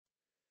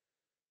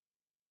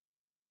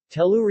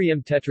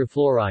Tellurium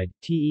tetrafluoride,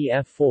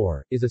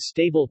 TEF4, is a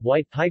stable,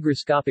 white,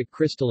 hygroscopic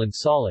crystalline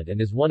solid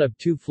and is one of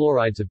two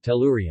fluorides of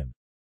tellurium.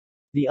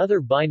 The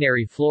other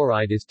binary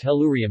fluoride is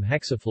tellurium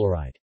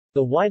hexafluoride.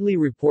 The widely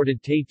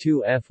reported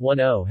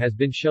Te2F10 has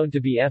been shown to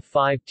be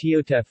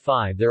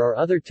F5-TOTF5. There are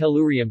other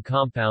tellurium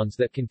compounds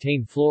that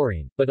contain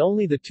fluorine, but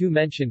only the two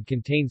mentioned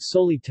contain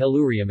solely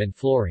tellurium and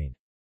fluorine.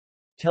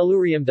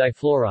 Tellurium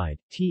difluoride,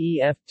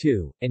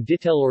 TEF2, and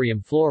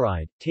ditellurium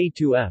fluoride,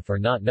 Te2F are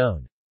not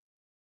known.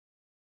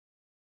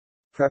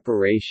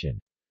 Preparation.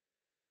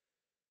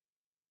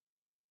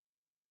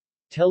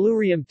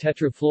 Tellurium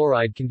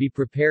tetrafluoride can be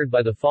prepared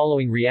by the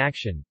following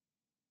reaction: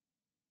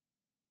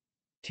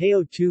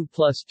 TeO2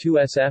 plus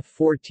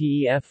 2SF4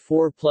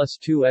 TeF4 plus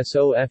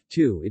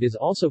 2SOF2. It is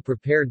also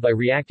prepared by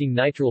reacting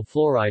nitrile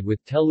fluoride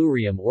with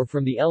tellurium or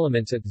from the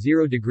elements at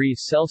 0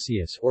 degrees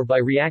Celsius or by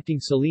reacting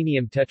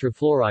selenium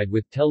tetrafluoride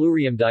with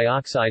tellurium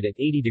dioxide at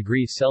 80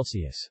 degrees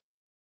Celsius.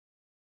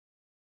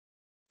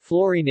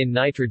 Fluorine in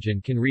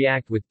nitrogen can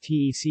react with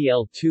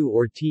TeCl2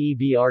 or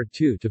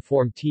TeBr2 to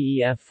form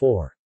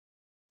TeF4.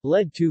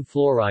 Lead-2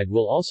 fluoride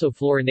will also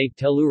fluorinate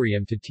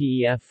tellurium to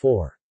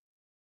TeF4.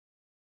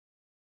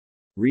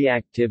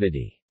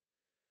 Reactivity.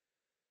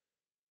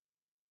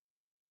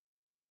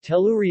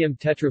 Tellurium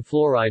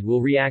tetrafluoride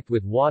will react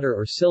with water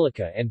or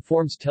silica and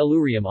forms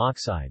tellurium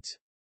oxides.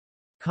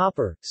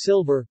 Copper,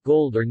 silver,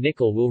 gold or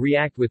nickel will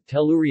react with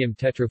tellurium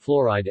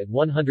tetrafluoride at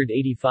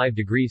 185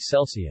 degrees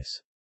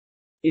Celsius.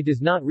 It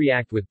does not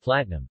react with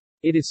platinum.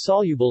 It is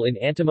soluble in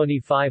antimony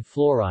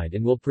 5-fluoride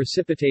and will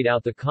precipitate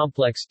out the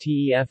complex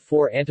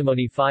TeF4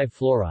 antimony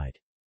 5-fluoride.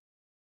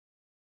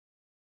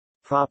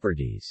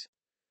 Properties.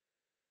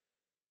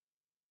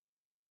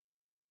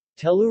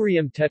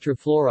 Tellurium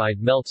tetrafluoride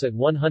melts at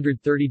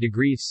 130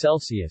 degrees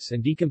Celsius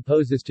and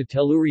decomposes to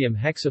tellurium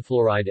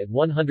hexafluoride at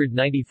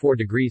 194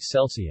 degrees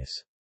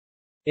Celsius.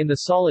 In the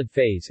solid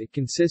phase it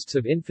consists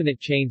of infinite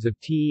chains of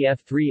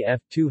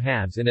TeF3F2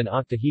 halves in an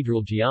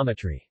octahedral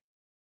geometry.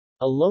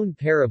 A lone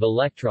pair of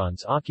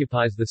electrons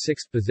occupies the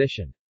sixth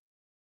position.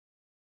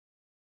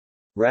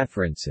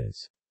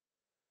 References.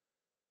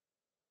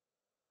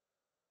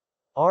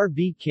 R.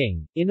 B.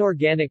 King,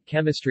 Inorganic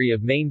Chemistry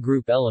of Main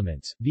Group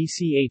Elements,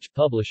 VCH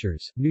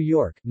Publishers, New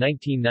York,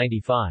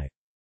 1995.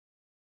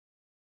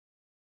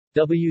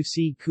 W.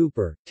 C.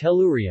 Cooper,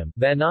 Tellurium,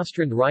 Van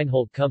Nostrand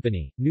Reinhold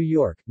Company, New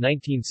York,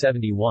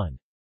 1971.